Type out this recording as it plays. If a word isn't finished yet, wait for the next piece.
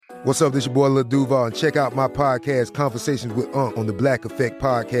What's up, this your boy Lil Duval, and check out my podcast, Conversations with Unc, on the Black Effect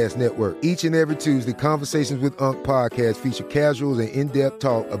Podcast Network. Each and every Tuesday, Conversations with Unc podcast feature casuals and in-depth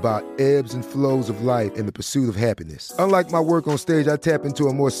talk about ebbs and flows of life and the pursuit of happiness. Unlike my work on stage, I tap into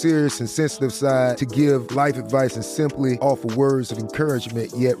a more serious and sensitive side to give life advice and simply offer words of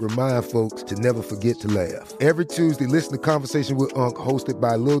encouragement, yet remind folks to never forget to laugh. Every Tuesday, listen to Conversations with Unc, hosted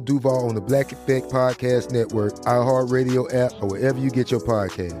by Lil Duval on the Black Effect Podcast Network, iHeartRadio app, or wherever you get your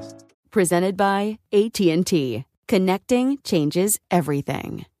podcasts. Presented by AT&T. Connecting changes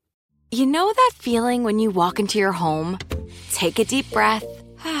everything. You know that feeling when you walk into your home, take a deep breath,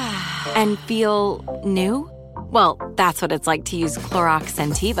 and feel new? Well, that's what it's like to use Clorox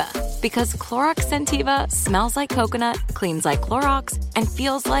Scentiva. Because Clorox Scentiva smells like coconut, cleans like Clorox, and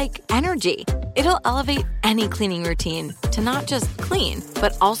feels like energy. It'll elevate any cleaning routine to not just clean,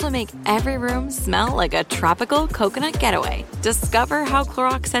 but also make every room smell like a tropical coconut getaway. Discover how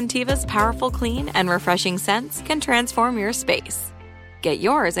Clorox Scentiva's powerful clean and refreshing scents can transform your space. Get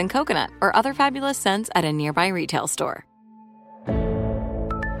yours in coconut or other fabulous scents at a nearby retail store.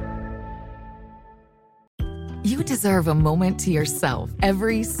 You deserve a moment to yourself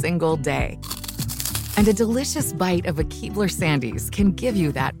every single day. And a delicious bite of a Keebler Sandies can give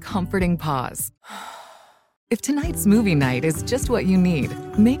you that comforting pause. If tonight's movie night is just what you need,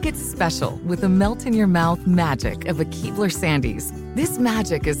 make it special with the melt-in-your-mouth magic of a Keebler Sandies. This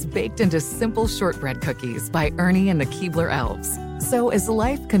magic is baked into simple shortbread cookies by Ernie and the Keebler Elves. So as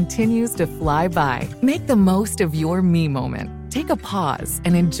life continues to fly by, make the most of your me moment. Take a pause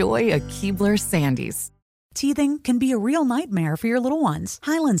and enjoy a Keebler Sandies. Teething can be a real nightmare for your little ones.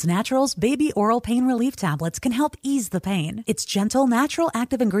 Hyland's Naturals Baby Oral Pain Relief Tablets can help ease the pain. Its gentle, natural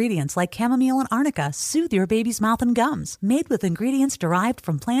active ingredients like chamomile and arnica soothe your baby's mouth and gums. Made with ingredients derived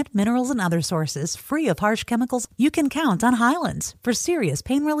from plant, minerals, and other sources, free of harsh chemicals, you can count on Hyland's for serious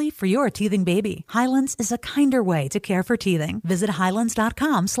pain relief for your teething baby. Hyland's is a kinder way to care for teething. Visit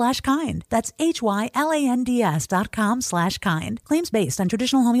Hyland's.com/kind. That's HYLANDS.com/kind. Claims based on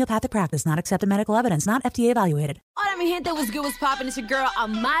traditional homeopathic practice, not accepted medical evidence, not FDA evaluated. Hola mi gente, what's good, what's poppin'? It's your girl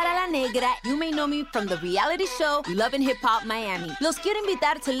Amara La Negra. You may know me from the reality show Love and Hip Hop Miami. Los quiero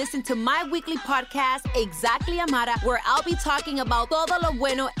invitar to listen to my weekly podcast, Exactly Amara, where I'll be talking about todo lo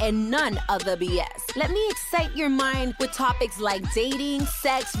bueno and none of the BS. Let me excite your mind with topics like dating,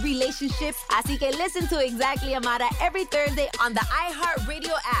 sex, relationships. Así que listen to Exactly Amara every Thursday on the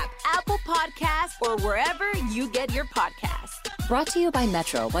iHeartRadio app, Apple Podcasts, or wherever you get your podcasts. Brought to you by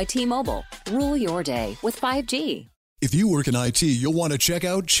Metro by T-Mobile. Rule your day with 5G. If you work in IT, you'll want to check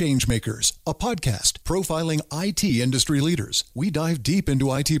out Changemakers, a podcast profiling IT industry leaders. We dive deep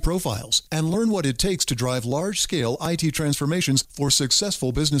into IT profiles and learn what it takes to drive large-scale IT transformations for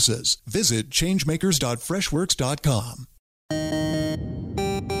successful businesses. Visit changemakers.freshworks.com.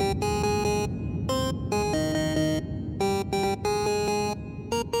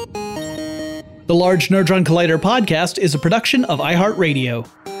 The Large Nerdron Collider podcast is a production of iHeartRadio.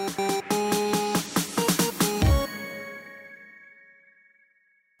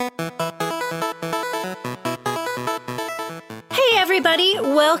 Hey everybody,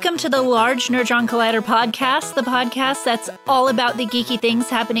 welcome to the Large Nerdron Collider podcast, the podcast that's all about the geeky things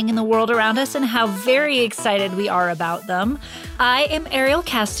happening in the world around us and how very excited we are about them. I am Ariel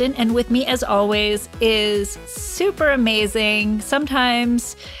Kasten, and with me as always is super amazing,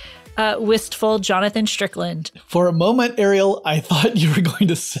 sometimes wistful Jonathan Strickland. For a moment, Ariel, I thought you were going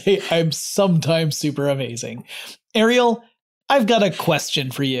to say I'm sometimes super amazing. Ariel, I've got a question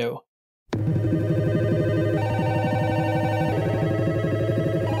for you.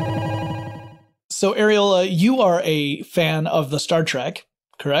 So, Ariel, you are a fan of the Star Trek,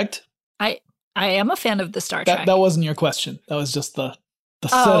 correct? I am a fan of the Star Trek. That wasn't your question. That was just the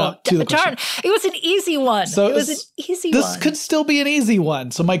setup to the question. It was an easy one. This could still be an easy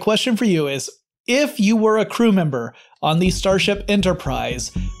one. So my question for you is, if you were a crew member on the Starship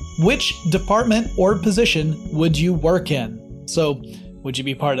Enterprise, which department or position would you work in? So would you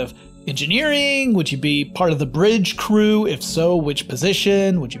be part of engineering? Would you be part of the bridge crew? If so, which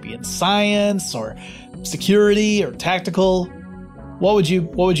position? Would you be in science or security or tactical? What would you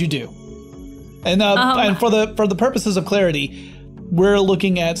do? And and for the purposes of clarity, we're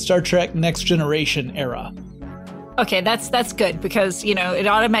looking at Star Trek Next Generation era. Okay, that's good because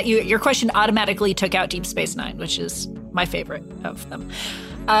your question automatically took out Deep Space Nine, which is my favorite of them.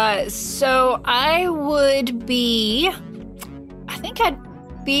 So I'd be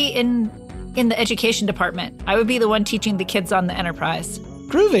in the education department. I would be the one teaching the kids on the Enterprise.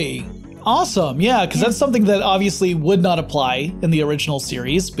 Groovy. Awesome. Yeah, because that's something that obviously would not apply in the original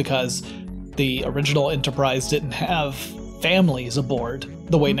series because the original Enterprise didn't have families aboard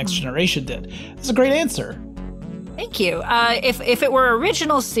the way Next Generation did. That's a great answer. Thank you. If it were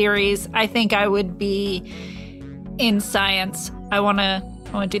original series, I think I would be in science. I want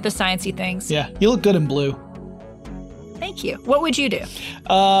to do the sciencey things. Yeah, you look good in blue. Thank you. What would you do?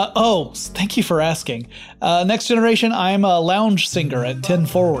 Thank you for asking. Next Generation, I'm a lounge singer at 10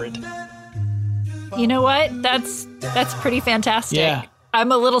 Forward. You know what? That's pretty fantastic. Yeah.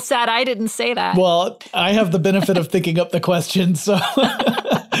 I'm a little sad I didn't say that. Well, I have the benefit of thinking up the question, so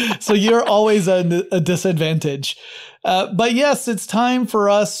so you're always a disadvantage. But yes, it's time for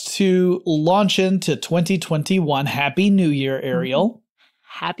us to launch into 2021. Happy New Year, Ariel.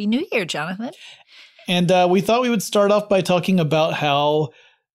 Happy New Year, Jonathan. And we thought we would start off by talking about how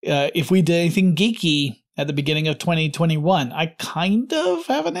if we did anything geeky at the beginning of 2021. I kind of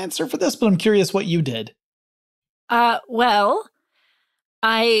have an answer for this, but I'm curious what you did. Well,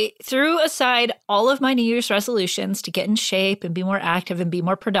 I threw aside all of my New Year's resolutions to get in shape and be more active and be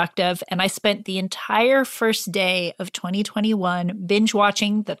more productive. And I spent the entire first day of 2021 binge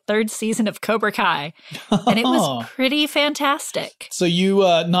watching the 3rd season of Cobra Kai. And it was pretty fantastic. So you,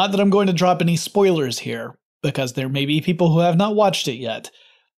 not that I'm going to drop any spoilers here, because there may be people who have not watched it yet,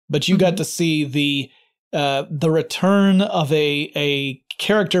 but you got to see the return of a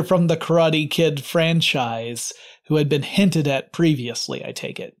character from the Karate Kid franchise who had been hinted at previously, I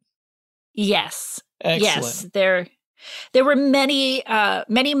take it. Yes. Excellent. Yes. There were many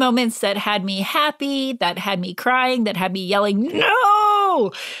moments that had me happy, that had me crying, that had me yelling,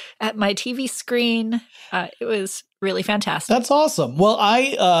 "No!" at my TV screen. It was really fantastic. That's awesome. Well,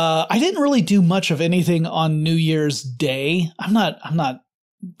 I didn't really do much of anything on New Year's Day. I'm not,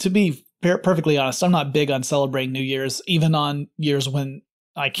 to be perfectly honest, I'm not big on celebrating New Year's, even on years when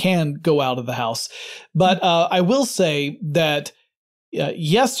I can go out of the house. But I will say that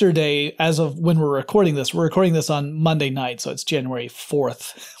yesterday, as of when we're recording this on Monday night, so it's January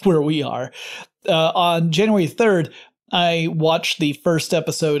 4th where we are. On January 3rd, I watched the first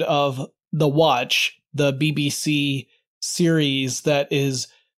episode of The Watch, the BBC series that is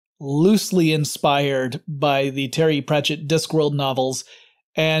loosely inspired by the Terry Pratchett Discworld novels.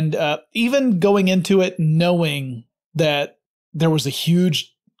 And even going into it knowing that there was a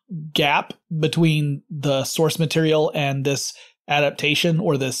huge gap between the source material and this adaptation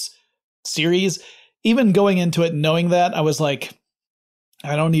or this series, even going into it knowing that, I was like,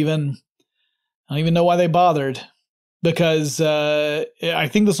 I don't even know why they bothered, because I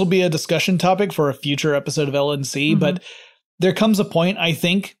think this will be a discussion topic for a future episode of LNC. But there comes a point, I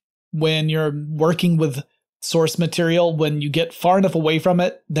think, when you're working with source material, when you get far enough away from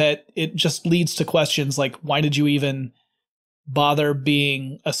it, that it just leads to questions like, why did you even bother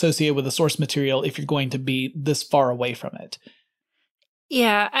being associated with the source material if you're going to be this far away from it?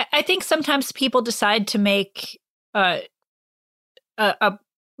 Yeah, I think sometimes people decide to make a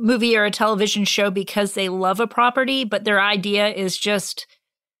movie or a television show because they love a property, but their idea is just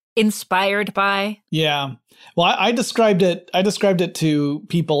inspired by. Yeah. Well, I described it to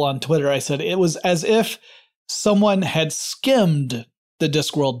people on Twitter. I said it was as if someone had skimmed the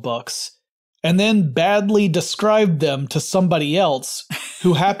Discworld books and then badly described them to somebody else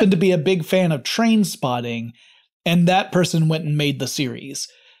who happened to be a big fan of Trainspotting, and that person went and made the series.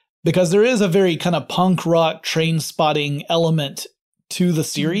 Because there is a very kind of punk rock Trainspotting element to the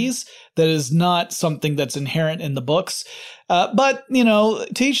series that is not something that's inherent in the books. But, to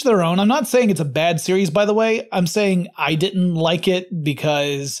each their own. I'm not saying it's a bad series, by the way. I'm saying I didn't like it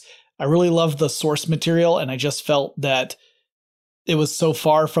because I really loved the source material, and I just felt that it was so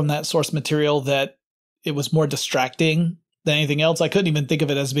far from that source material that it was more distracting than anything else. I couldn't even think of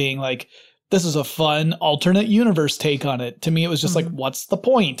it as being like, this is a fun alternate universe take on it. To me, it was just like, what's the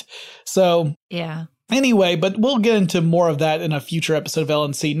point? So yeah. Anyway, but we'll get into more of that in a future episode of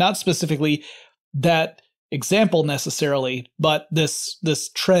LNC. Not specifically that example necessarily, but this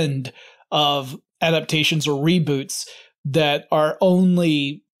trend of adaptations or reboots that are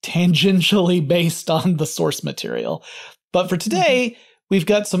only tangentially based on the source material. But for today, we've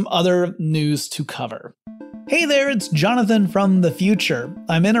got some other news to cover. Hey there, it's Jonathan from the future.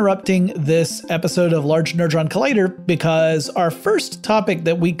 I'm interrupting this episode of Large Nerdron Collider because our first topic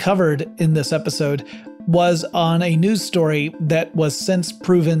that we covered in this episode was on a news story that was since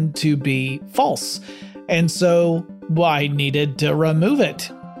proven to be false. And so I needed to remove it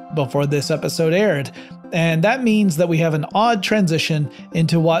before this episode aired. And that means that we have an odd transition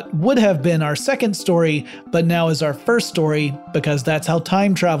into what would have been our second story, but now is our first story, because that's how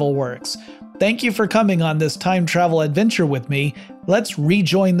time travel works. Thank you for coming on this time travel adventure with me. Let's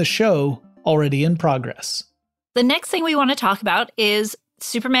rejoin the show already in progress. The next thing we want to talk about is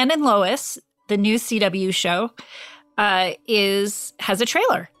Superman and Lois, the new CW show. has a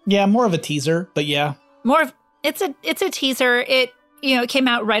trailer. Yeah, more of a teaser, but yeah. It's a teaser. It came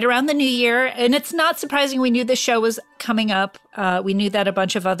out right around the new year, and it's not surprising. We knew this show was coming up. We knew that a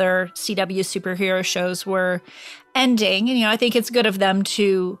bunch of other CW superhero shows were ending. And, I think it's good of them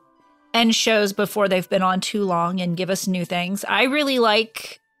to end shows before they've been on too long and give us new things. I really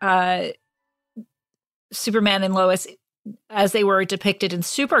like Superman and Lois as they were depicted in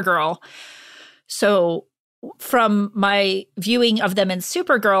Supergirl. So from my viewing of them in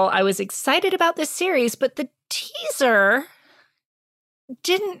Supergirl, I was excited about this series, but the teaser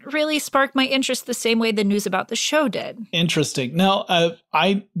didn't really spark my interest the same way the news about the show did. Interesting. Now,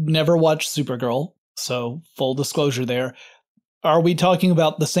 I never watched Supergirl, so full disclosure there. Are we talking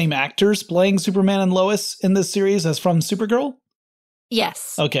about the same actors playing Superman and Lois in this series as from Supergirl?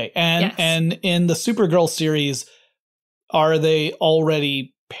 Yes. Okay. And in the Supergirl series, are they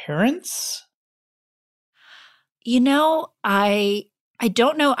already parents? I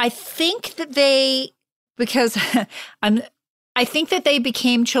don't know. I think that I think that they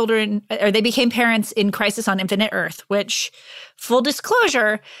became children, or they became parents in Crisis on Infinite Earth, which, full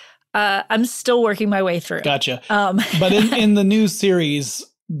disclosure, I'm still working my way through. Gotcha. But in the new series,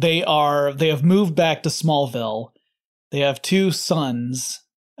 they have moved back to Smallville. They have two sons,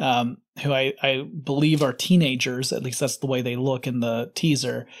 who I believe are teenagers. At least that's the way they look in the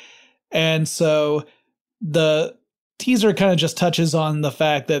teaser. And so the teaser kind of just touches on the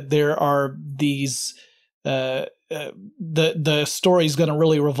fact that there are these, the story is going to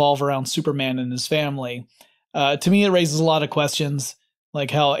really revolve around Superman and his family. To me, it raises a lot of questions,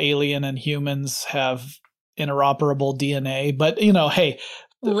 like how alien and humans have interoperable DNA. But, hey.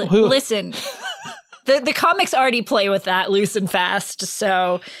 Listen, the comics already play with that loose and fast.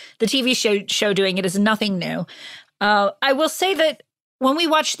 So the TV show doing it is nothing new. I will say that when we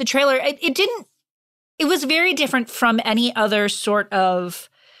watched the trailer, it was very different from any other sort of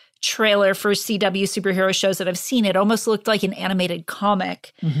trailer for CW superhero shows that I've seen. It almost looked like an animated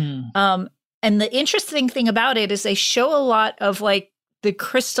comic. Mm-hmm. And the interesting thing about it is they show a lot of like the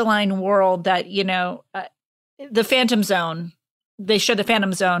crystalline world that, the Phantom Zone. They show the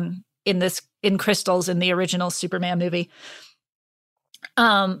Phantom Zone in crystals in the original Superman movie.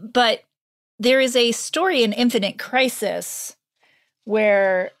 But there is a story in Infinite Crisis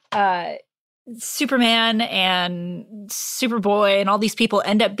where Superman and Superboy and all these people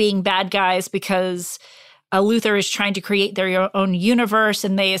end up being bad guys because Luthor is trying to create their own universe,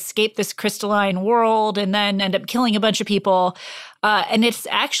 and they escape this crystalline world and then end up killing a bunch of people. And it's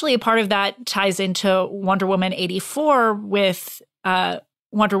actually a part of that ties into Wonder Woman 84 with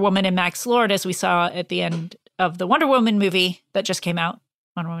Wonder Woman and Max Lord, as we saw at the end of the Wonder Woman movie that just came out.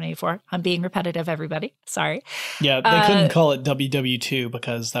 Wonder Woman 84. I'm being repetitive, everybody. Sorry. Yeah, they couldn't call it WW2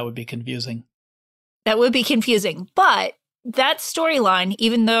 because that would be confusing. That would be confusing. But that storyline,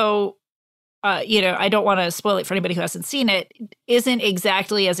 even though, I don't want to spoil it for anybody who hasn't seen it, isn't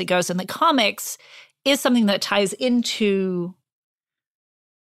exactly as it goes in the comics, is something that ties into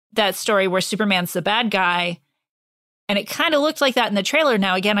that story where Superman's the bad guy. And it kind of looked like that in the trailer.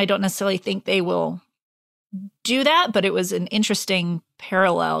 Now, again, I don't necessarily think they will do that, but it was an interesting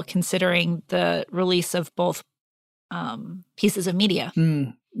parallel considering the release of both pieces of media.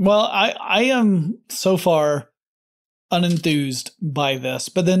 Well, I am so far unenthused by this,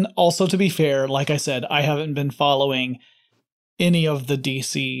 but then also, to be fair, like I said, I haven't been following any of the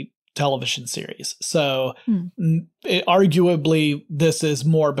DC television series. So arguably this is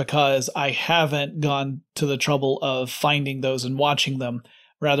more because I haven't gone to the trouble of finding those and watching them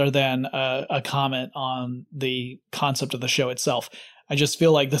rather than a comment on the concept of the show itself. I just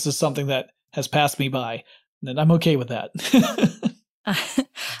feel like this is something that has passed me by, and I'm okay with that.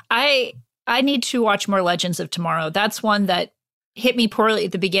 I need to watch more Legends of Tomorrow. That's one that hit me poorly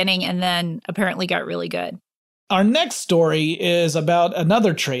at the beginning and then apparently got really good. Our next story is about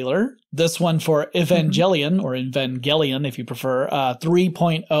another trailer, this one for Evangelion, or Evangelion if you prefer,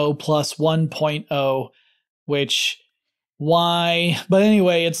 3.0 plus 1.0, which, why? But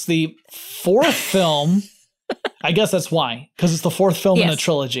anyway, it's the fourth film. I guess that's why, because it's the fourth film in a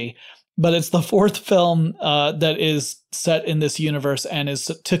trilogy. But it's the fourth film that is set in this universe and is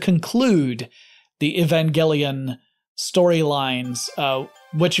to conclude the Evangelion storylines,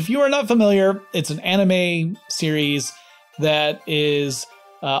 which, if you are not familiar, it's an anime series that is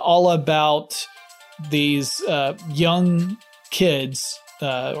all about these young kids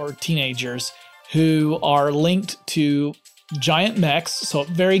or teenagers who are linked to giant mechs, so a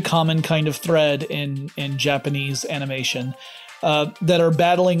very common kind of thread in Japanese animation, that are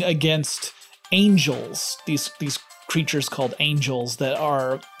battling against angels, these creatures called angels that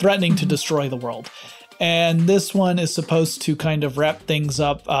are threatening to destroy the world. And this one is supposed to kind of wrap things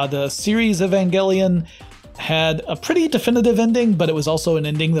up. The series Evangelion had a pretty definitive ending, but it was also an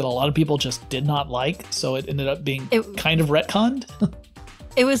ending that a lot of people just did not like. So it ended up being kind of retconned.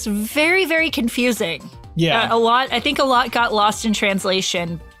 It was very, very confusing. Yeah. I think a lot got lost in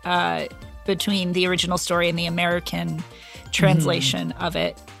translation between the original story and the American translation of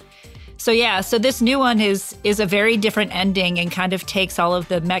it. So so this new one is a very different ending and kind of takes all of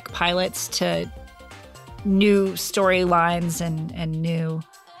the mech pilots to new storylines and new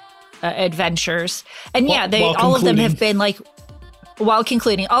adventures. And all of them have been like, while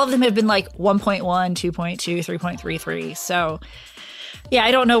concluding, all of them have been like 1.1, 2.2, 3.33. So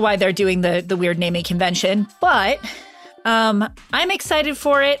I don't know why they're doing the weird naming convention, but I'm excited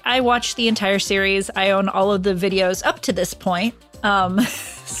for it. I watched the entire series. I own all of the videos up to this point. And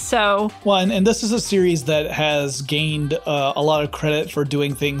this is a series that has gained a lot of credit for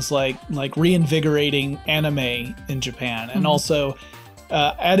doing things like reinvigorating anime in Japan, and also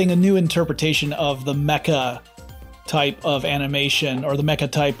adding a new interpretation of the mecha type of animation, or the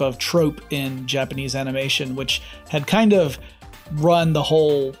mecha type of trope in Japanese animation, which had kind of run the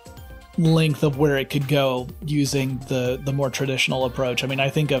whole length of where it could go using the more traditional approach. I mean, I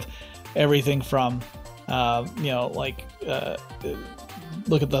think of everything from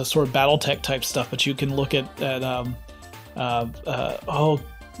look at the sort of BattleTech type stuff, but you can look at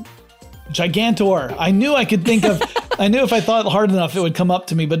Gigantor. I knew I could think of, I knew if I thought hard enough it would come up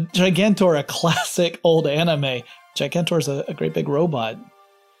to me, but Gigantor, a classic old anime. Gigantor's a great big robot.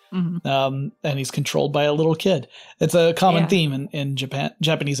 And he's controlled by a little kid. It's a common theme in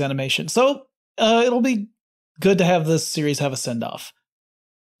Japanese animation. So it'll be good to have this series have a send-off.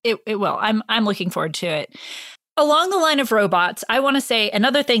 It will. I'm looking forward to it. Along the line of robots, I want to say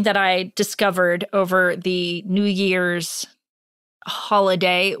another thing that I discovered over the New Year's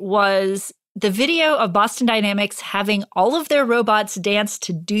holiday was the video of Boston Dynamics having all of their robots dance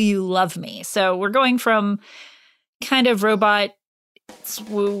to Do You Love Me? So we're going from kind of robot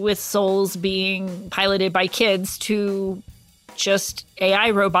with souls being piloted by kids to just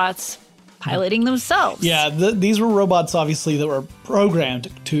AI robots piloting themselves. Yeah, these were robots, obviously, that were programmed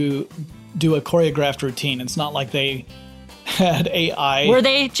to do a choreographed routine. It's not like they had AI. Were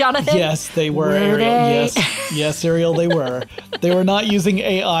they, Jonathan? Yes, they were, Ariel. Yes, Ariel, they were. They were not using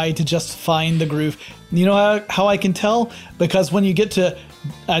AI to just find the groove. You know how I can tell? Because when you get to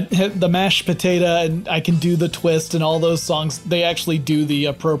the mashed potato and I Can Do the Twist and all those songs, they actually do the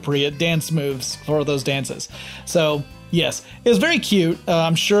appropriate dance moves for those dances. So yes, it was very cute.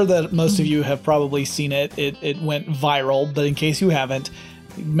 I'm sure that most of you have probably seen it. It went viral, but in case you haven't,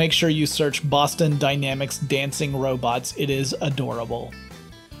 make sure you search Boston Dynamics dancing robots. It is adorable.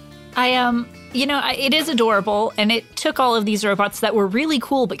 It is adorable, and it took all of these robots that were really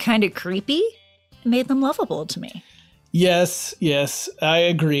cool but kind of creepy and made them lovable to me. Yes, I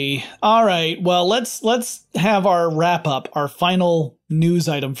agree. All right, well, let's have our wrap up, our final news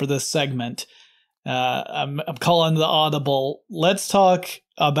item for this segment. I'm calling the audible. Let's talk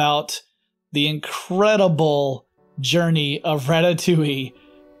about the incredible journey of Ratatouille,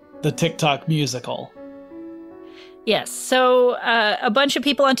 the TikTok musical. Yes, so a bunch of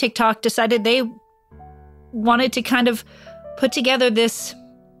people on TikTok decided they wanted to kind of put together this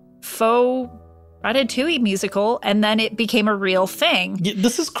faux Ratatouille musical, and then it became a real thing. Yeah,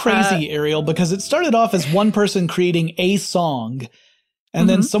 this is crazy, Ariel, because it started off as one person creating a song, and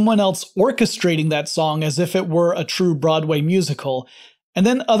then someone else orchestrating that song as if it were a true Broadway musical. And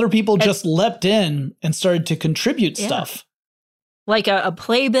then other people just leapt in and started to contribute stuff. Like a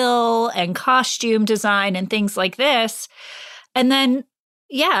playbill and costume design and things like this. And then,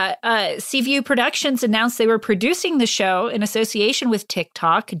 Seaview Productions announced they were producing the show in association with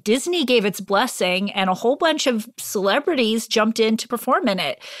TikTok. Disney gave its blessing, and a whole bunch of celebrities jumped in to perform in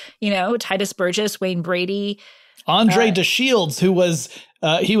it. You know, Titus Burgess, Wayne Brady. Andre DeShields, who was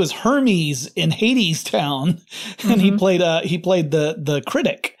he was Hermes in Hades Town, and he played the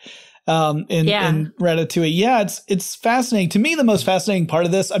critic in Ratatouille. Yeah, it's fascinating. To me, the most fascinating part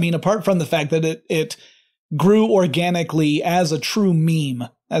of this, I mean, apart from the fact that it grew organically as a true meme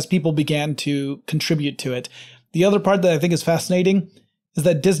as people began to contribute to it, the other part that I think is fascinating is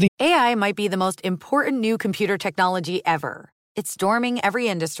that Disney AI might be the most important new computer technology ever. It's storming every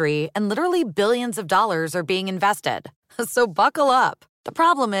industry, and literally billions of dollars are being invested. So buckle up. The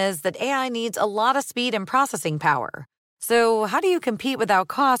problem is that AI needs a lot of speed and processing power. So how do you compete without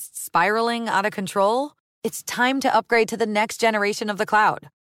costs spiraling out of control? It's time to upgrade to the next generation of the cloud.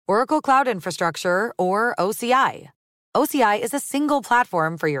 Oracle Cloud Infrastructure, or OCI. OCI is a single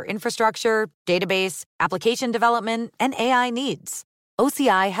platform for your infrastructure, database, application development, and AI needs.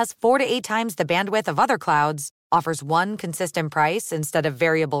 OCI has 4 to 8 times the bandwidth of other clouds, offers one consistent price instead of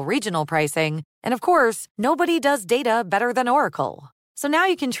variable regional pricing, and of course, nobody does data better than Oracle. So now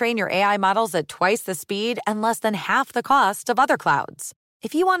you can train your AI models at twice the speed and less than half the cost of other clouds.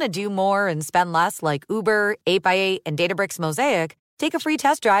 If you want to do more and spend less like Uber, 8x8, and Databricks Mosaic, take a free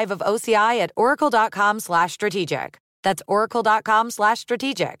test drive of OCI at oracle.com/strategic. That's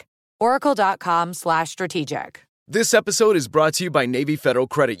oracle.com/strategic. oracle.com/strategic. This episode is brought to you by Navy Federal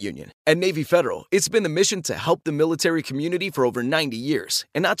Credit Union. At Navy Federal, it's been the mission to help the military community for over 90 years.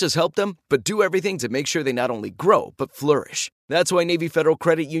 And not just help them, but do everything to make sure they not only grow, but flourish. That's why Navy Federal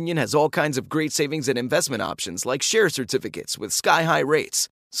Credit Union has all kinds of great savings and investment options like share certificates with sky-high rates.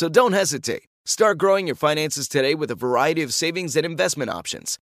 So don't hesitate. Start growing your finances today with a variety of savings and investment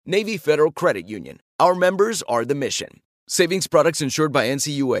options. Navy Federal Credit Union. Our members are the mission. Savings products insured by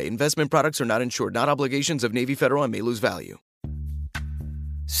NCUA. Investment products are not insured, not obligations of Navy Federal and may lose value.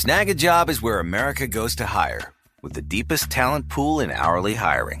 Snag a Job is where America goes to hire, with the deepest talent pool in hourly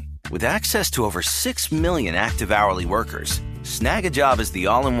hiring. With access to over 6 million active hourly workers, Snag a Job is the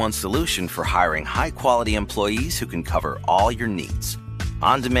all-in-one solution for hiring high-quality employees who can cover all your needs.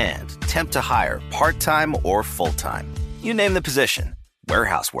 On demand, temp to hire, part-time or full-time. You name the position.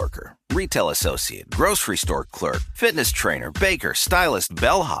 Warehouse worker, retail associate, grocery store clerk, fitness trainer, baker, stylist,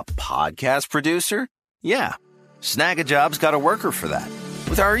 bellhop, podcast producer? Yeah, Snag a Job's got a worker for that.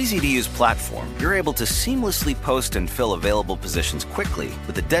 With our easy-to-use platform, you're able to seamlessly post and fill available positions quickly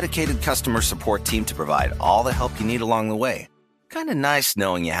with a dedicated customer support team to provide all the help you need along the way. Kinda nice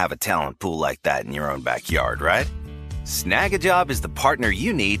knowing you have a talent pool like that in your own backyard, right? Snag a Job is the partner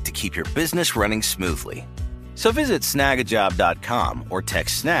you need to keep your business running smoothly. So visit snagajob.com or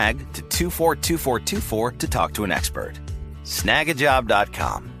text snag to 242424 to talk to an expert.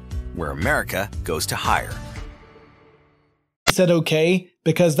 Snagajob.com, where America goes to hire. He said okay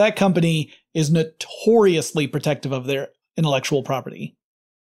because that company is notoriously protective of their intellectual property.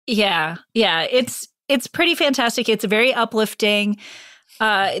 Yeah. It's pretty fantastic. It's very uplifting.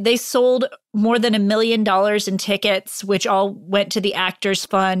 They sold more than $1 million in tickets, which all went to the Actors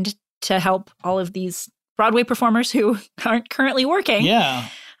Fund to help all of these Broadway performers who aren't currently working. Yeah.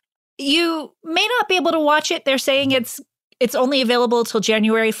 You may not be able to watch it. They're saying it's only available till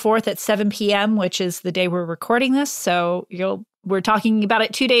January 4th at 7 p.m., which is the day we're recording this. So we're talking about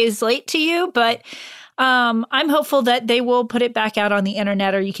it 2 days late to you, but I'm hopeful that they will put it back out on the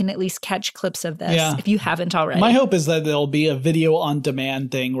internet, or you can at least catch clips of this if you haven't already. My hope is that there'll be a video on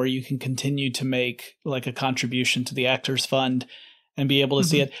demand thing where you can continue to make like a contribution to the Actors Fund and be able to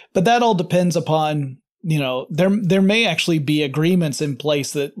see it. But that all depends upon, there may actually be agreements in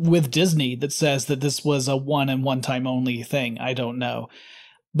place that with Disney that says that this was a one time only thing. I don't know.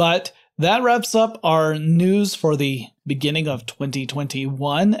 But that wraps up our news for the beginning of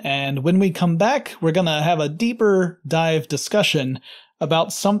 2021. And when we come back, we're going to have a deeper dive discussion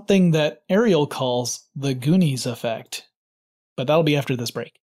about something that Ariel calls the Goonies effect. But that'll be after this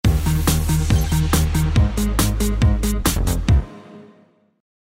break.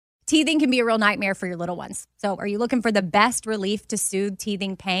 Teething can be a real nightmare for your little ones. So are you looking for the best relief to soothe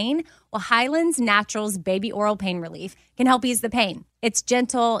teething pain? Well, Highlands Naturals Baby Oral Pain Relief can help ease the pain. It's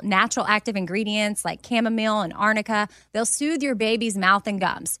gentle, natural active ingredients like chamomile and arnica. They'll soothe your baby's mouth and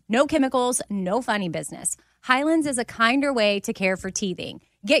gums. No chemicals, no funny business. Highlands is a kinder way to care for teething.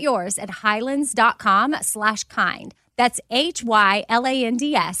 Get yours at highlands.com/kind. That's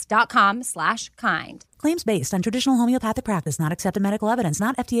HYLANDS.com/kind. Claims based on traditional homeopathic practice, not accepted medical evidence,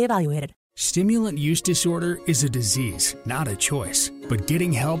 not FDA evaluated. Stimulant use disorder is a disease, not a choice. But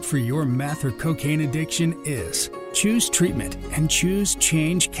getting help for your meth or cocaine addiction is. Choose treatment and choose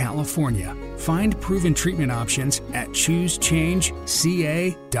Change California. Find proven treatment options at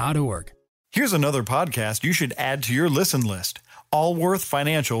choosechangeca.org. Here's another podcast you should add to your listen list. Allworth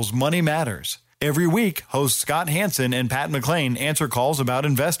Financial's Money Matters. Every week, hosts Scott Hansen and Pat McClain answer calls about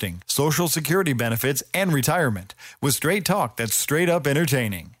investing, Social Security benefits, and retirement with straight talk that's straight up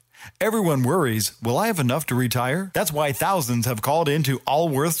entertaining. Everyone worries, will I have enough to retire? That's why thousands have called into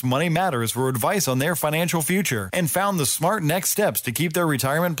Allworth's Money Matters for advice on their financial future and found the smart next steps to keep their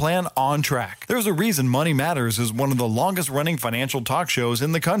retirement plan on track. There's a reason Money Matters is one of the longest running financial talk shows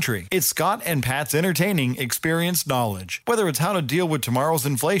in the country. It's Scott and Pat's entertaining, experienced knowledge. Whether it's how to deal with tomorrow's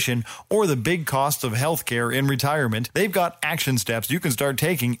inflation or the big costs of healthcare in retirement, they've got action steps you can start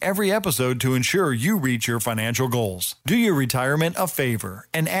taking every episode to ensure you reach your financial goals. Do your retirement a favor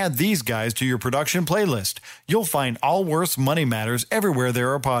and add these guys to your production playlist. You'll find Allworth's Money Matters everywhere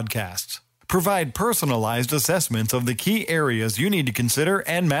there are podcasts. Provide personalized assessments of the key areas you need to consider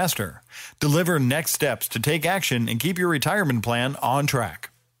and master. Deliver next steps to take action and keep your retirement plan on track.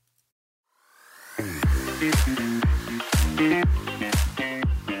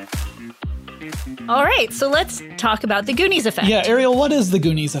 All right, so let's talk about the Goonies effect. Yeah, Ariel, what is the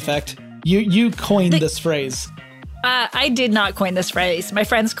Goonies effect? You coined this phrase. I did not coin this phrase. My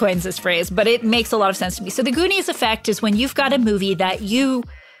friends coined this phrase, but it makes a lot of sense to me. So the Goonies effect is when you've got a movie that you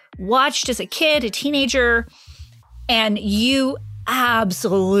watched as a kid, a teenager, and you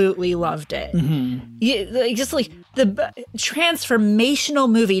absolutely loved it. Mm-hmm. Just like the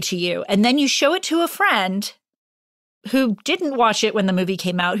transformational movie to you. And then you show it to a friend who didn't watch it when the movie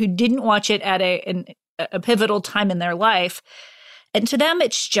came out, who didn't watch it at a pivotal time in their life. And to them,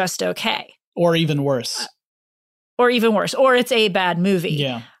 it's just okay. Or even worse. Or it's a bad movie.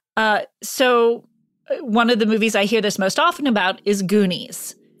 Yeah. So one of the movies I hear this most often about is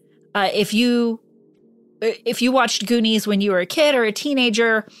Goonies. If you watched Goonies when you were a kid or a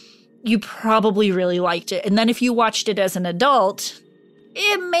teenager, you probably really liked it. And then if you watched it as an adult,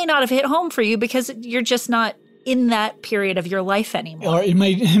 it may not have hit home for you because you're just not in that period of your life anymore. Or it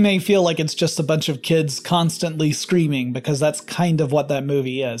may feel like it's just a bunch of kids constantly screaming, because that's kind of what that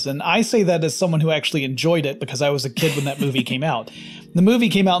movie is. And I say that as someone who actually enjoyed it because I was a kid when that movie came out. The movie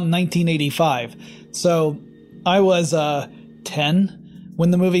came out in 1985. So I was 10 when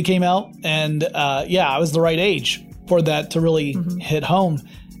the movie came out. And I was the right age for that to really hit home.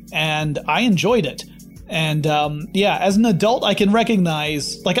 And I enjoyed it. And as an adult, I can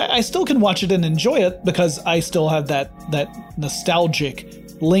recognize, like, I still can watch it and enjoy it because I still have that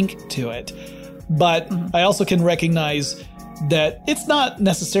nostalgic link to it. But I also can recognize that it's not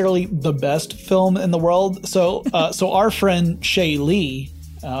necessarily the best film in the world. So our friend Shay Lee,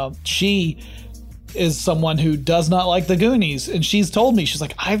 she is someone who does not like the Goonies. And she's told me, she's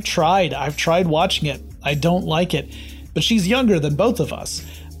like, I've tried watching it. I don't like it. But she's younger than both of us.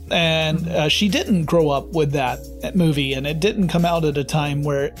 And she didn't grow up with that movie, and it didn't come out at a time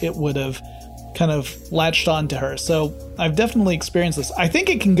where it would have kind of latched on to her. So I've definitely experienced this. I think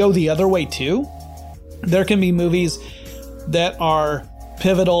it can go the other way too. There can be movies that are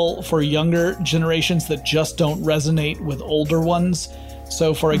pivotal for younger generations that just don't resonate with older ones.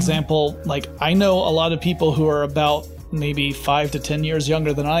 So for example, like, I know a lot of people who are about maybe 5 to 10 years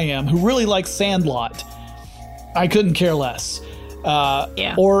younger than I am who really like Sandlot. I couldn't care less.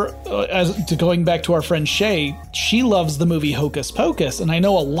 Or going back to our friend Shay, she loves the movie Hocus Pocus. And I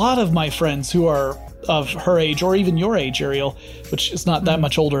know a lot of my friends who are of her age, or even your age, Ariel, which is not that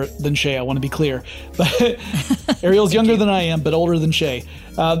much older than Shay, I want to be clear. But Ariel's younger than I am, but older than Shay.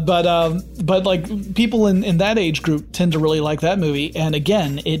 But like, people in that age group tend to really like that movie. And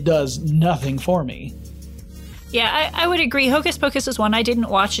again, it does nothing for me. Yeah, I would agree. Hocus Pocus is one I didn't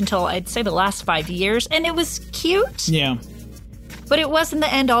watch until, I'd say, the last 5 years. And it was cute. Yeah. But it wasn't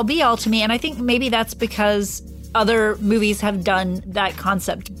the end-all be-all to me, and I think maybe that's because other movies have done that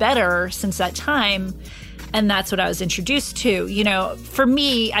concept better since that time, and that's what I was introduced to. You know, for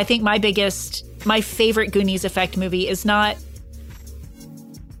me, I think my favorite Goonies effect movie is not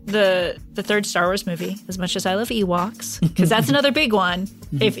the third Star Wars movie, as much as I love Ewoks, because that's another big one.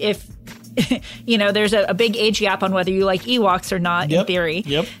 If you know, there's a big age gap on whether you like Ewoks or not, in theory.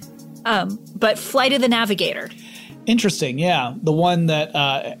 Yep. But Flight of the Navigator. Interesting, yeah. The one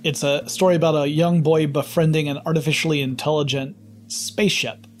that it's a story about a young boy befriending an artificially intelligent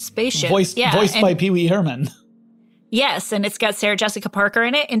spaceship. Voiced by Pee Wee Herman. Yes, and it's got Sarah Jessica Parker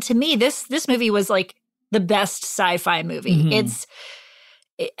in it. And to me, this movie was like the best sci-fi movie. Mm-hmm.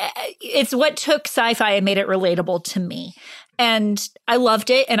 It's what took sci-fi and made it relatable to me. And I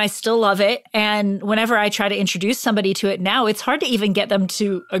loved it, and I still love it. And whenever I try to introduce somebody to it now, it's hard to even get them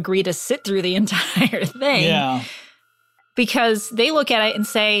to agree to sit through the entire thing. Yeah. Because they look at it and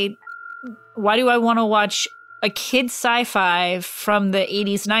say, why do I want to watch a kid's sci-fi from the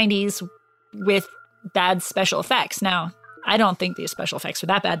 80s, 90s with bad special effects? Now, I don't think the special effects were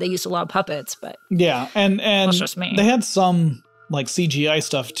that bad. They used a lot of puppets, but yeah, and that's just me. They had some like CGI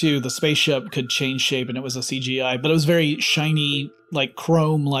stuff too. The spaceship could change shape, and it was a CGI, but it was very shiny, like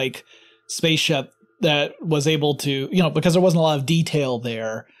chrome-like spaceship that was able to, you know, because there wasn't a lot of detail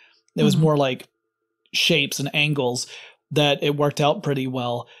there. It was more like shapes and angles. That it worked out pretty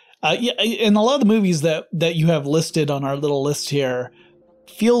well. And a lot of the movies that you have listed on our little list here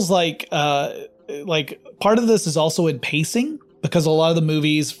feels like part of this is also in pacing, because a lot of the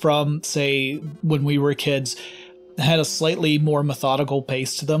movies from, say, when we were kids had a slightly more methodical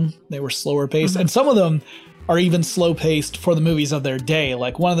pace to them. They were slower paced. And some of them are even slow paced for the movies of their day.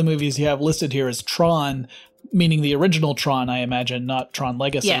 Like one of the movies you have listed here is Tron, meaning the original Tron, I imagine, not Tron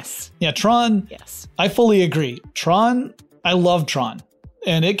Legacy. Yes. Yeah, Tron. Yes. I fully agree. Tron, I love Tron.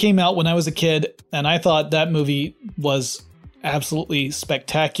 And it came out when I was a kid, and I thought that movie was absolutely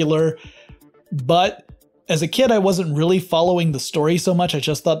spectacular. But as a kid, I wasn't really following the story so much. I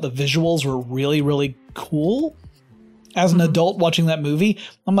just thought the visuals were really, really cool. As an adult watching that movie,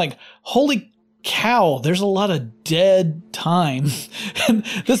 I'm like, holy cow, there's a lot of dead time. And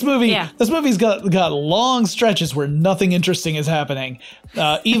this movie's got long stretches where nothing interesting is happening,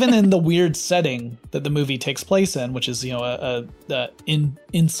 even in the weird setting that the movie takes place in, which is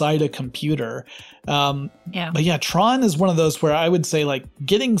inside a computer. But yeah, Tron is one of those where I would say, like,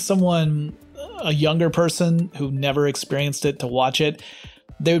 getting someone, a younger person who never experienced it, to watch it,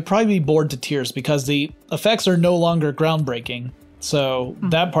 they would probably be bored to tears because the effects are no longer groundbreaking. So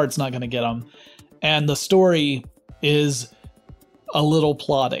that part's not going to get them. And the story is a little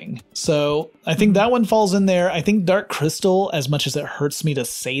plodding. So I think that one falls in there. I think Dark Crystal, as much as it hurts me to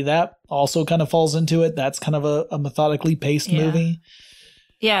say that, also kind of falls into it. That's kind of a methodically paced movie.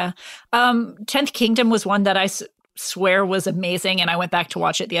 Yeah. 10th Kingdom was one that I swear was amazing, and I went back to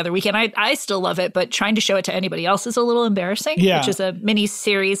watch it the other week, and I still love it, but trying to show it to anybody else is a little embarrassing, which is a mini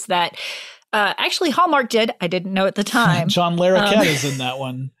series that actually Hallmark did. I didn't know at the time. John Larroquette is in that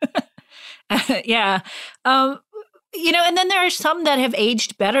one. Yeah. And then there are some that have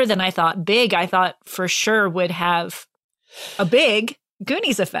aged better than I thought. Big, I thought for sure would have a big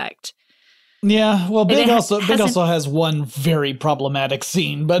Goonies effect. Yeah, well, Big also has one very problematic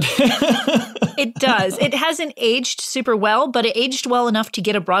scene, but it does. It hasn't aged super well, but it aged well enough to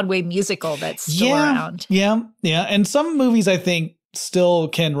get a Broadway musical that's still around. Yeah. And some movies, I think, still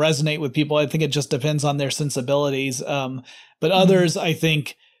can resonate with people. I think it just depends on their sensibilities. But others, I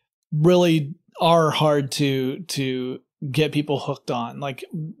think, really are hard to get people hooked on. Like,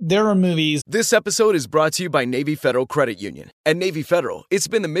 there are movies. This episode is brought to you by Navy Federal Credit Union. At Navy Federal, it's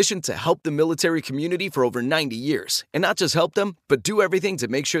been the mission to help the military community for over 90 years. And not just help them, but do everything to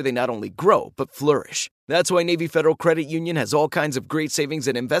make sure they not only grow, but flourish. That's why Navy Federal Credit Union has all kinds of great savings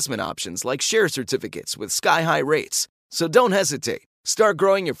and investment options, like share certificates with sky-high rates. So don't hesitate. Start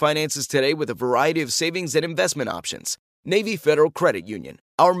growing your finances today with a variety of savings and investment options. Navy Federal Credit Union.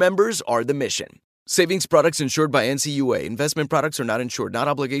 Our members are the mission. Savings products insured by NCUA. Investment products are not insured, not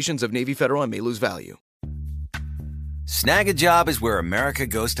obligations of Navy Federal and may lose value. Snag a Job is where America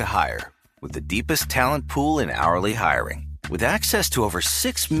goes to hire, with the deepest talent pool in hourly hiring. With access to over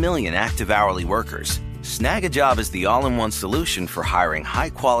 6 million active hourly workers, Snag a Job is the all-in-one solution for hiring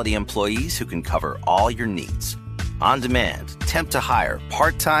high-quality employees who can cover all your needs. On demand, temp to hire,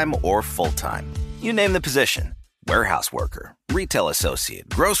 part-time or full-time. You name the position. Warehouse worker, retail associate,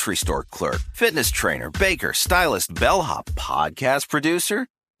 grocery store clerk, fitness trainer, baker, stylist, bellhop, podcast producer?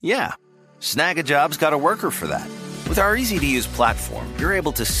 Yeah, Snag a Job's got a worker for that. With our easy-to-use platform, you're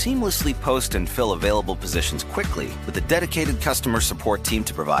able to seamlessly post and fill available positions quickly with a dedicated customer support team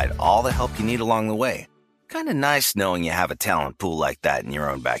to provide all the help you need along the way. Kind of nice knowing you have a talent pool like that in your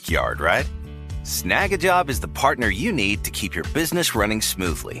own backyard, right? Snag a Job is the partner you need to keep your business running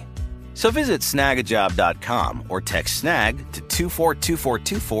smoothly. So visit snagajob.com or text snag to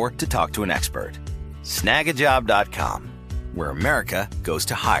 242424 to talk to an expert. Snagajob.com, where America goes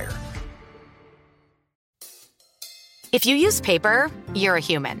to hire. If you use paper, you're a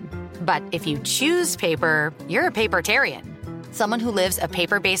human. But if you choose paper, you're a papertarian. Someone who lives a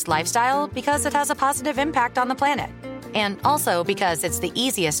paper-based lifestyle because it has a positive impact on the planet. And also because it's the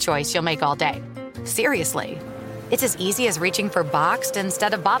easiest choice you'll make all day. Seriously. It's as easy as reaching for boxed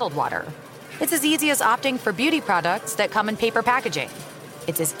instead of bottled water. It's as easy as opting for beauty products that come in paper packaging.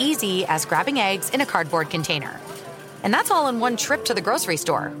 It's as easy as grabbing eggs in a cardboard container. And that's all in one trip to the grocery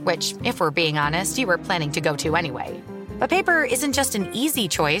store, which, if we're being honest, you were planning to go to anyway. But paper isn't just an easy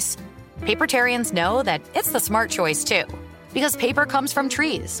choice. Papertarians know that it's the smart choice, too. Because paper comes from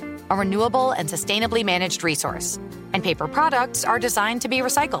trees, a renewable and sustainably managed resource. And paper products are designed to be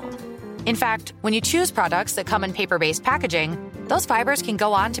recycled. In fact, when you choose products that come in paper-based packaging, those fibers can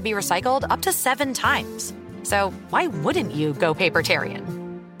go on to be recycled up to 7 times. So why wouldn't you go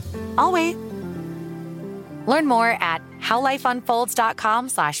papertarian? I'll wait. Learn more at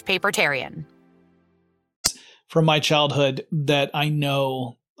howlifeunfolds.com/papertarian. From my childhood that I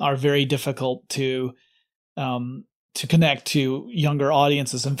know are very difficult to connect to younger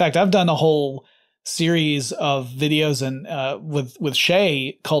audiences. In fact, I've done a whole series of videos and with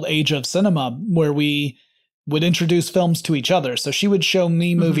Shay called Age of Cinema, where we would introduce films to each other. So she would show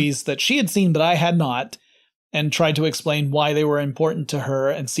me movies that she had seen but I had not, and try to explain why they were important to her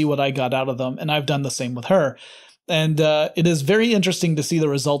and see what I got out of them. And I've done the same with her. And it is very interesting to see the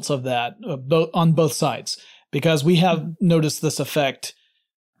results of that on both sides. because we have noticed this effect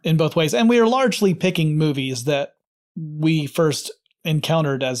in both ways. And we are largely picking movies that we first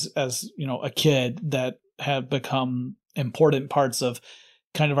encountered as a kid that have become important parts of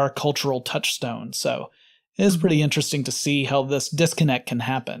kind of our cultural touchstone. So it is pretty interesting to see how this disconnect can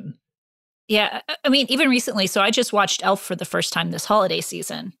happen. Yeah, I mean, even recently, so I just watched Elf for the first time this holiday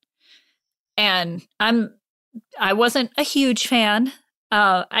season. And I wasn't a huge fan.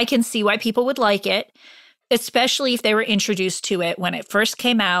 I can see why people would like it, especially if they were introduced to it when it first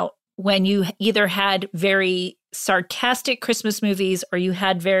came out, when you either had very sarcastic Christmas movies or you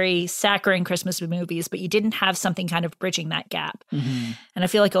had very saccharine Christmas movies, but you didn't have something kind of bridging that gap. Mm-hmm. And I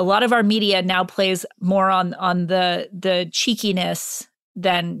feel like a lot of our media now plays more on the cheekiness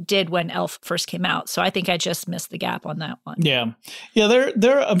than did when Elf first came out. So I think I just missed the gap on that one. Yeah.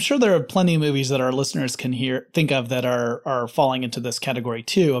 There. I'm sure there are plenty of movies that our listeners can think of that are falling into this category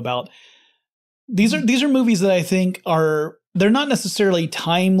too. About these are movies that I think they're not necessarily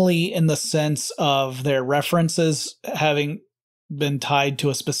timely in the sense of their references having been tied to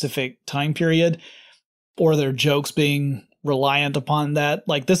a specific time period or their jokes being reliant upon that.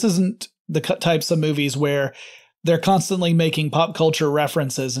 Like, this isn't the types of movies where they're constantly making pop culture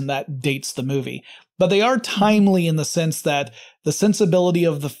references and that dates the movie. But they are timely in the sense that the sensibility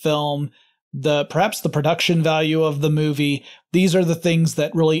of the film, perhaps the production value of the movie, these are the things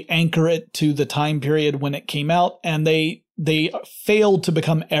that really anchor it to the time period when it came out, and they failed to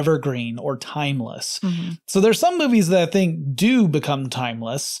become evergreen or timeless. Mm-hmm. So there's some movies that I think do become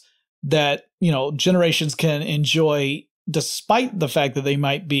timeless that, generations can enjoy despite the fact that they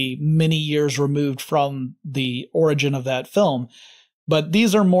might be many years removed from the origin of that film. But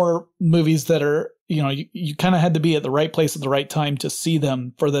these are more movies that are, you kind of had to be at the right place at the right time to see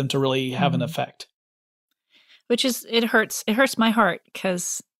them for them to really have an effect. Which is, it hurts my heart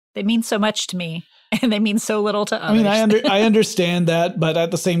because they mean so much to me and they mean so little to others. I mean, I understand that, but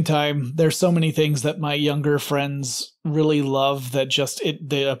at the same time, there's so many things that my younger friends really love that just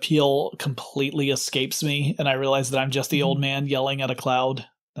the appeal completely escapes me, and I realize that I'm just the old man yelling at a cloud.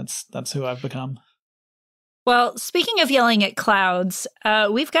 That's who I've become. Well, speaking of yelling at clouds,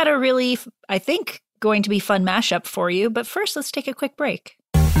 we've got a really, I think, going to be fun mashup for you. But first, let's take a quick break.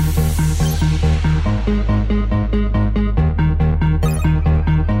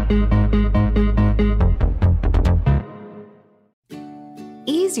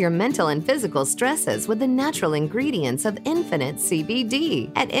 Ease your mental and physical stresses with the natural ingredients of Infinite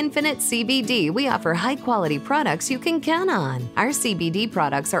CBD. At Infinite CBD, we offer high-quality products you can count on. Our CBD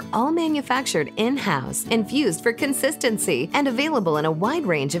products are all manufactured in-house, infused for consistency, and available in a wide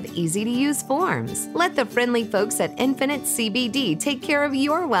range of easy-to-use forms. Let the friendly folks at Infinite CBD take care of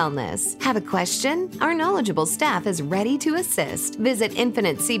your wellness. Have a question? Our knowledgeable staff is ready to assist. Visit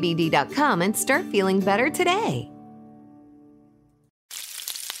InfiniteCBD.com and start feeling better today.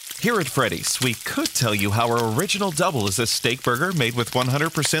 Here at Freddy's, we could tell you how our original double is a steak burger made with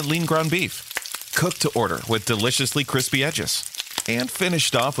 100% lean ground beef, cooked to order with deliciously crispy edges, and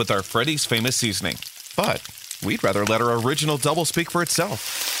finished off with our Freddy's famous seasoning. But we'd rather let our original double speak for itself.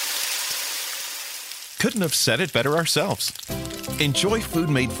 Couldn't have said it better ourselves. Enjoy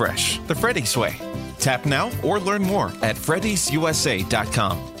food made fresh, the Freddy's way. Tap now or learn more at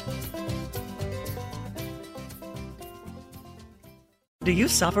freddysusa.com. Do you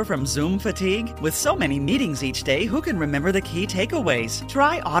suffer from Zoom fatigue? With so many meetings each day, who can remember the key takeaways?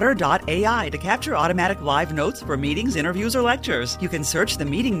 Try Otter.ai to capture automatic live notes for meetings, interviews, or lectures. You can search the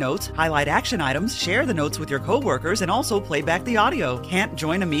meeting notes, highlight action items, share the notes with your coworkers, and also play back the audio. Can't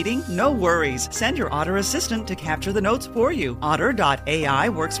join a meeting? No worries. Send your Otter assistant to capture the notes for you. Otter.ai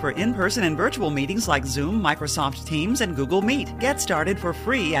works for in-person and virtual meetings like Zoom, Microsoft Teams, and Google Meet. Get started for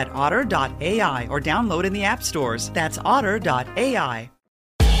free at Otter.ai or download in the app stores. That's Otter.ai.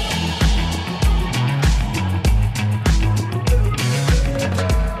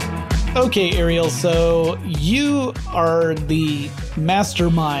 Okay, Ariel, so you are the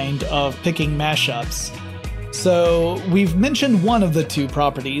mastermind of picking mashups. So we've mentioned one of the two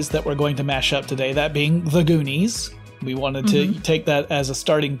properties that we're going to mash up today, that being The Goonies. We wanted to take that as a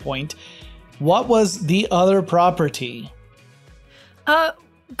starting point. What was the other property?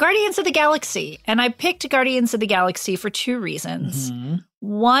 Guardians of the Galaxy. And I picked Guardians of the Galaxy for two reasons.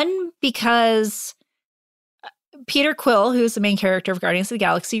 One, because Peter Quill, who's the main character of Guardians of the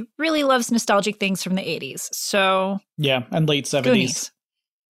Galaxy, really loves nostalgic things from the 80s. So yeah, and late 70s. Goonies.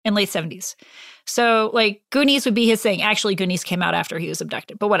 And late 70s. So like Goonies would be his thing. Actually, Goonies came out after he was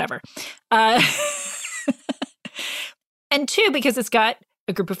abducted, but whatever. And two, because it's got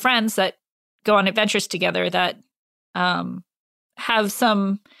a group of friends that go on adventures together that have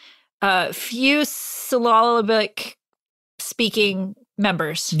some few syllabic speaking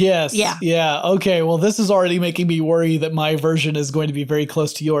members. Yes. Yeah. Yeah. Okay. Well, this is already making me worry that my version is going to be very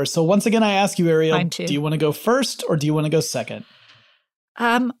close to yours. So once again, I ask you, Ariel, Mine too. do you want to go first or do you want to go second?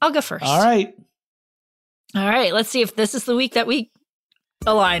 I'll go first. All right. Let's see if this is the week that we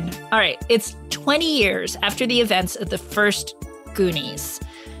align. All right. It's 20 years after the events of the first Goonies.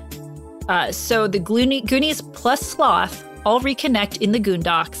 So the Goonies plus Sloth all reconnect in the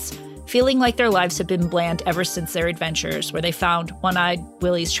Goondocks, feeling like their lives have been bland ever since their adventures where they found One-Eyed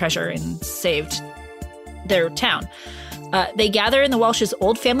Willie's treasure and saved their town. They gather in the Walsh's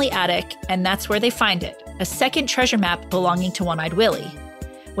old family attic, and that's where they find it, a second treasure map belonging to One-Eyed Willie.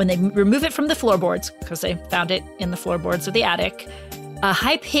 When they remove it from the floorboards, because they found it in the floorboards of the attic, a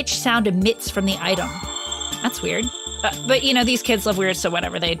high-pitched sound emits from the item. That's weird. But, these kids love weird, so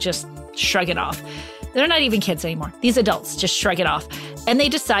whatever, they just shrug it off. They're not even kids anymore. These adults just shrug it off. And they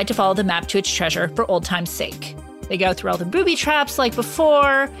decide to follow the map to its treasure for old time's sake. They go through all the booby traps like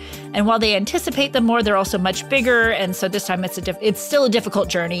before, and while they anticipate them more, they're also much bigger, and so this time it's still a difficult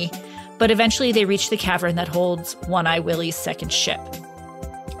journey. But eventually they reach the cavern that holds One-Eye Willie's second ship.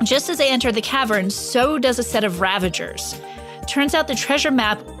 Just as they enter the cavern, so does a set of Ravagers. Turns out the treasure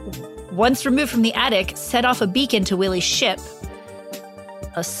map, once removed from the attic, set off a beacon to Willie's ship.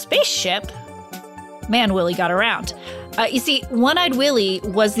 A spaceship? Man, Willie got around. You see, One-Eyed Willie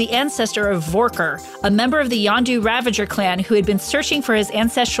was the ancestor of Vorker, a member of the Yondu Ravager clan who had been searching for his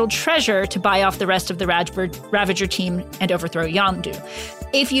ancestral treasure to buy off the rest of the Ravager team and overthrow Yondu.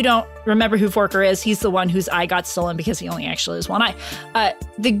 If you don't remember who Vorker is, he's the one whose eye got stolen because he only actually has one eye.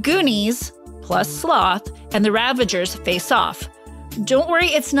 The Goonies, plus Sloth, and the Ravagers face off. Don't worry,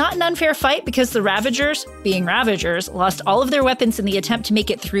 it's not an unfair fight because the Ravagers, being Ravagers, lost all of their weapons in the attempt to make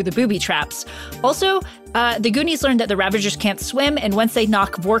it through the booby traps. Also, the Goonies learned that the Ravagers can't swim, and once they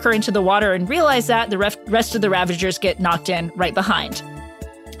knock Vorker into the water and realize that, the rest of the Ravagers get knocked in right behind.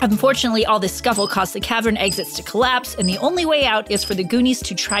 Unfortunately, all this scuffle caused the cavern exits to collapse, and the only way out is for the Goonies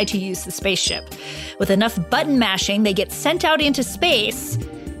to try to use the spaceship. With enough button mashing, they get sent out into space,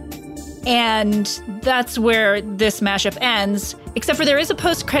 and that's where this mashup ends, except for there is a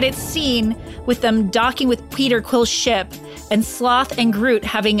post-credits scene with them docking with Peter Quill's ship and Sloth and Groot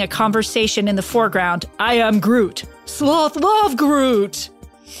having a conversation in the foreground. I am Groot. Sloth love Groot.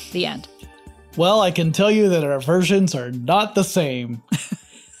 The end. Well, I can tell you that our versions are not the same.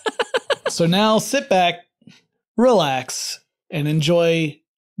 So now sit back, relax, and enjoy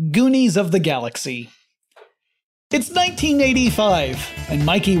Goonies of the Galaxy. It's 1985, and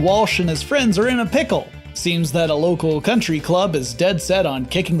Mikey Walsh and his friends are in a pickle. Seems that a local country club is dead set on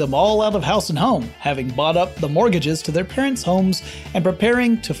kicking them all out of house and home, having bought up the mortgages to their parents' homes and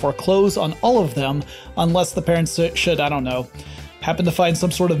preparing to foreclose on all of them unless the parents should, happen to find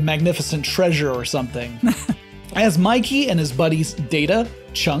some sort of magnificent treasure or something. As Mikey and his buddies Data,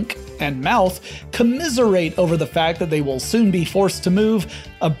 Chunk, and Mouth commiserate over the fact that they will soon be forced to move,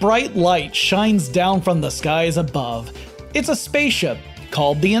 a bright light shines down from the skies above. It's a spaceship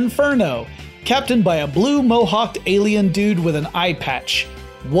called the Inferno, captained by a blue mohawked alien dude with an eye patch,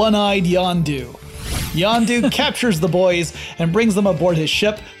 One-Eyed Yondu. Yondu captures the boys and brings them aboard his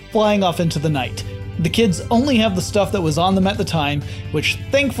ship, flying off into the night. The kids only have the stuff that was on them at the time, which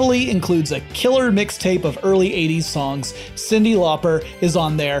thankfully includes a killer mixtape of early 80s songs. Cyndi Lauper is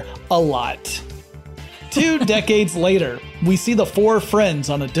on there a lot. 2 decades later, we see the 4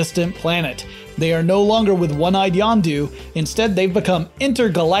 friends on a distant planet. They are no longer with One-Eyed Yondu, instead they've become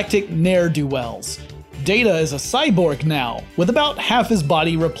intergalactic ne'er-do-wells. Data is a cyborg now, with about half his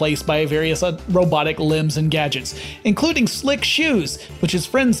body replaced by various robotic limbs and gadgets, including slick shoes, which his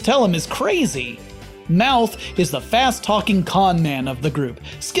friends tell him is crazy. Mouth is the fast-talking con man of the group,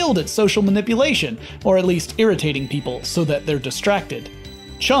 skilled at social manipulation, or at least irritating people so that they're distracted.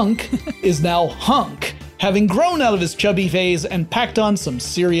 Chunk is now Hunk, having grown out of his chubby phase and packed on some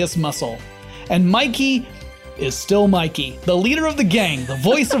serious muscle. And Mikey is still Mikey, the leader of the gang, the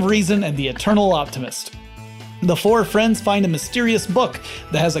voice of reason, and the eternal optimist. The 4 friends find a mysterious book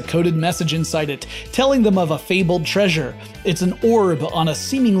that has a coded message inside it, telling them of a fabled treasure. It's an orb on a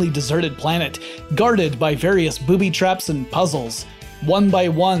seemingly deserted planet, guarded by various booby traps and puzzles. One by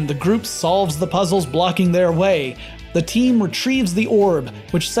one, the group solves the puzzles blocking their way. The team retrieves the orb,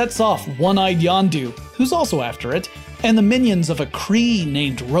 which sets off One-Eyed Yondu, who's also after it, and the minions of a Kree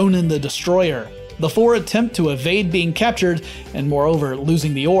named Ronan the Destroyer. The 4 attempt to evade being captured, and moreover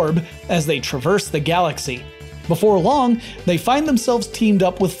losing the orb, as they traverse the galaxy. Before long, they find themselves teamed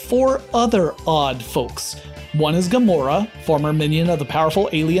up with 4 other odd folks. One is Gamora, former minion of the powerful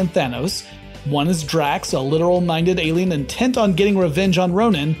alien Thanos. One is Drax, a literal-minded alien intent on getting revenge on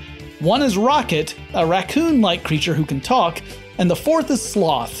Ronan. One is Rocket, a raccoon-like creature who can talk, and the fourth is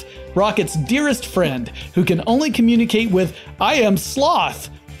Sloth, Rocket's dearest friend, who can only communicate with, "I am Sloth,"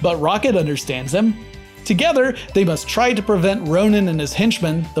 but Rocket understands him. Together, they must try to prevent Ronan and his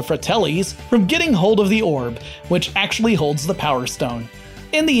henchmen, the Fratellis, from getting hold of the orb, which actually holds the Power Stone.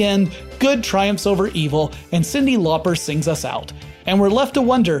 In the end, good triumphs over evil, and Cyndi Lauper sings us out. And we're left to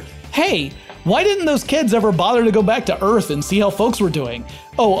wonder, hey, why didn't those kids ever bother to go back to Earth and see how folks were doing?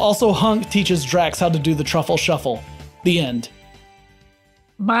 Oh, also Hunk teaches Drax how to do the truffle shuffle. The end.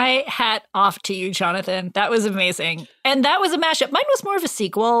 My hat off to you, Jonathan. That was amazing. And that was a mashup. Mine was more of a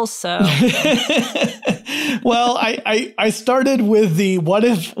sequel, so. Well, I started with the what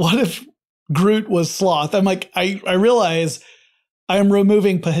if Groot was Sloth? I'm like, I realize I am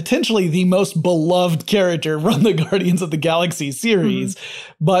removing potentially the most beloved character from the Guardians of the Galaxy series.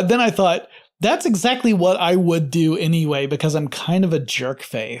 Mm-hmm. But then I thought, that's exactly what I would do anyway, because I'm kind of a jerk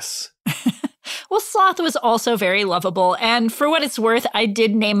face. Well, Sloth was also very lovable. And for what it's worth, I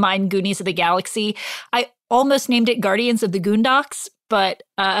did name mine Goonies of the Galaxy. I almost named it Guardians of the Goondocks, but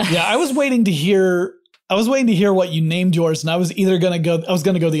yeah, I was waiting to hear what you named yours, and I was going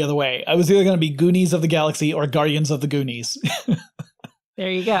to go the other way. I was either going to be Goonies of the Galaxy or Guardians of the Goonies. There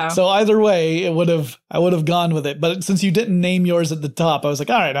you go. So either way, I would have gone with it. But since you didn't name yours at the top, I was like,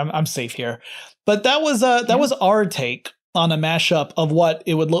 all right, I'm safe here. But that was our take on a mashup of what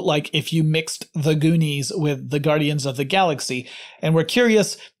it would look like if you mixed the Goonies with the Guardians of the Galaxy. And we're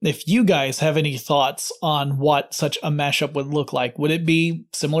curious if you guys have any thoughts on what such a mashup would look like. Would it be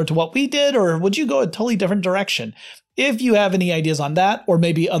similar to what we did, or would you go a totally different direction? If you have any ideas on that, or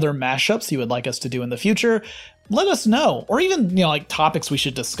maybe other mashups you would like us to do in the future, let us know. Or even, like topics we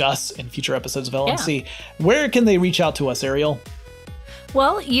should discuss in future episodes of LNC. Yeah. Where can they reach out to us, Ariel?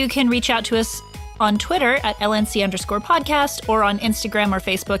 Well, you can reach out to us on Twitter at LNC_podcast, or on Instagram or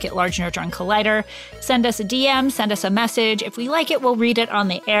Facebook at Large Nerdron Collider. Send us a DM, send us a message. If we like it, we'll read it on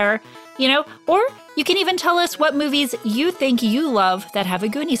the air, or you can even tell us what movies you think you love that have a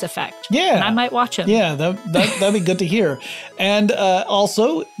Goonies effect. Yeah. And I might watch them. Yeah, that'd be good to hear. And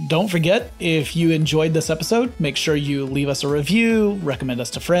also, don't forget, if you enjoyed this episode, make sure you leave us a review, recommend us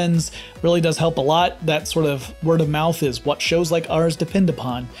to friends. Really does help a lot. That sort of word of mouth is what shows like ours depend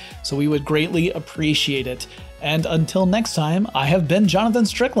upon. So we would greatly appreciate it. And until next time, I have been Jonathan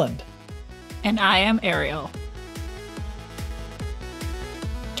Strickland. And I am Ariel.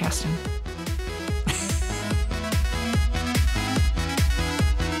 Justin.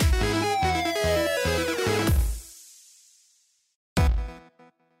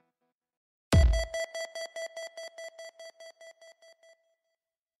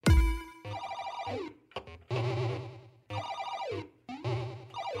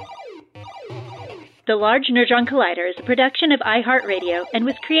 The Large Nerdron Collider is a production of iHeartRadio and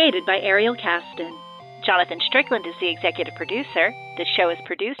was created by Ariel Caston. Jonathan Strickland is the executive producer. The show is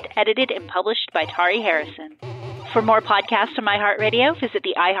produced, edited, and published by Tari Harrison. For more podcasts from iHeartRadio, visit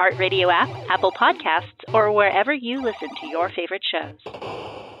the iHeartRadio app, Apple Podcasts, or wherever you listen to your favorite shows.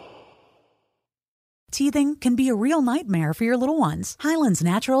 Teething can be a real nightmare for your little ones. Highlands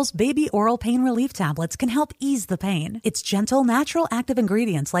Naturals Baby Oral Pain Relief Tablets can help ease the pain. Its gentle, natural active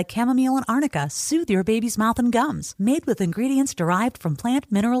ingredients like chamomile and arnica soothe your baby's mouth and gums. Made with ingredients derived from plant,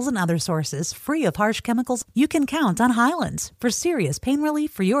 minerals, and other sources, free of harsh chemicals, you can count on Highlands for serious pain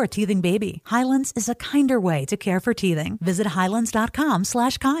relief for your teething baby. Highlands is a kinder way to care for teething. Visit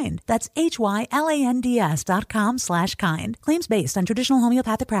highlands.com/kind. That's HYLANDS.com/kind. Claims based on traditional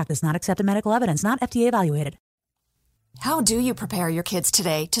homeopathic practice, not accepted medical evidence, not FDA evaluated. How do you prepare your kids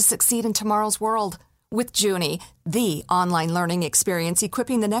today to succeed in tomorrow's world? With Junie, the online learning experience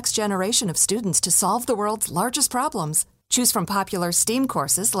equipping the next generation of students to solve the world's largest problems. Choose from popular STEAM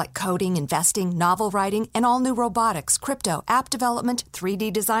courses like coding, investing, novel writing, and all new robotics, crypto, app development, 3D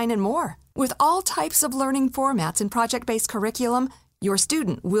design, and more. With all types of learning formats and project-based curriculum, your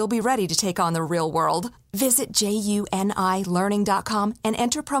student will be ready to take on the real world. Visit JUNILearning.com and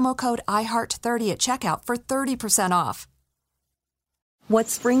enter promo code IHEART30 at checkout for 30% off.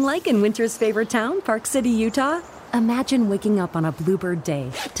 What's spring like in winter's favorite town, Park City, Utah? Imagine waking up on a bluebird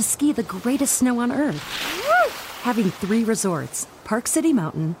day to ski the greatest snow on Earth. Having 3 resorts, Park City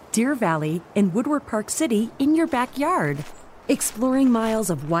Mountain, Deer Valley, and Woodward Park City in your backyard. Exploring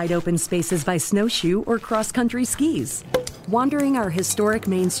miles of wide-open spaces by snowshoe or cross-country skis. Wandering our historic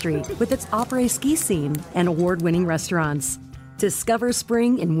Main Street with its après ski scene and award-winning restaurants. Discover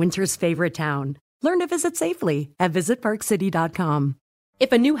spring in winter's favorite town. Learn to visit safely at visitparkcity.com.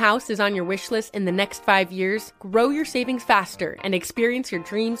 If a new house is on your wish list in the next 5 years, grow your savings faster and experience your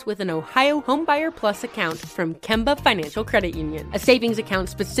dreams with an Ohio Homebuyer Plus account from Kemba Financial Credit Union. A savings account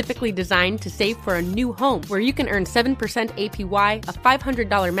specifically designed to save for a new home, where you can earn 7% APY, a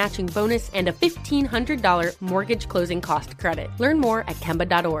 $500 matching bonus, and a $1,500 mortgage closing cost credit. Learn more at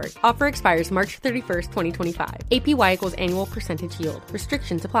Kemba.org. Offer expires March 31st, 2025. APY equals annual percentage yield.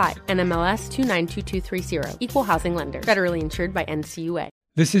 Restrictions apply. NMLS 292230. Equal housing lender. Federally insured by NCUA.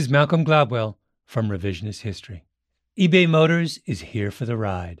 This is Malcolm Gladwell from Revisionist History. eBay Motors is here for the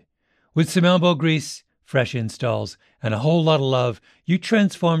ride. With some elbow grease, fresh installs, and a whole lot of love, you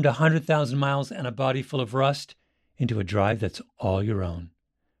transformed 100,000 miles and a body full of rust into a drive that's all your own.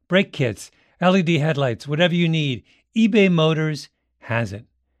 Brake kits, LED headlights, whatever you need, eBay Motors has it.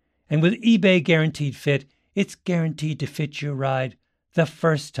 And with eBay Guaranteed Fit, it's guaranteed to fit your ride the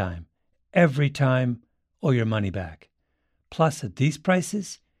first time, every time, or your money back. Plus, at these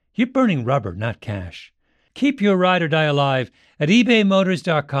prices, you're burning rubber, not cash. Keep your ride or die alive at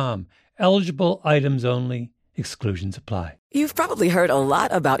ebaymotors.com. Eligible items only. Exclusions apply. You've probably heard a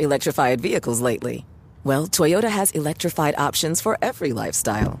lot about electrified vehicles lately. Well, Toyota has electrified options for every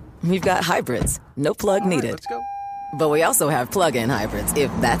lifestyle. We've got hybrids, no plug needed. Let's go. But we also have plug-in hybrids,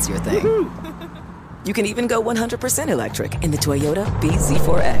 if that's your thing. You can even go 100% electric in the Toyota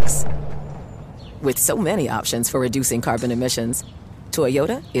BZ4X. With so many options for reducing carbon emissions,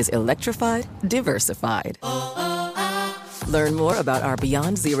 Toyota is electrified, diversified. Learn more about our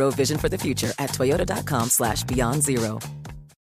Beyond Zero vision for the future at toyota.com/Beyond Zero.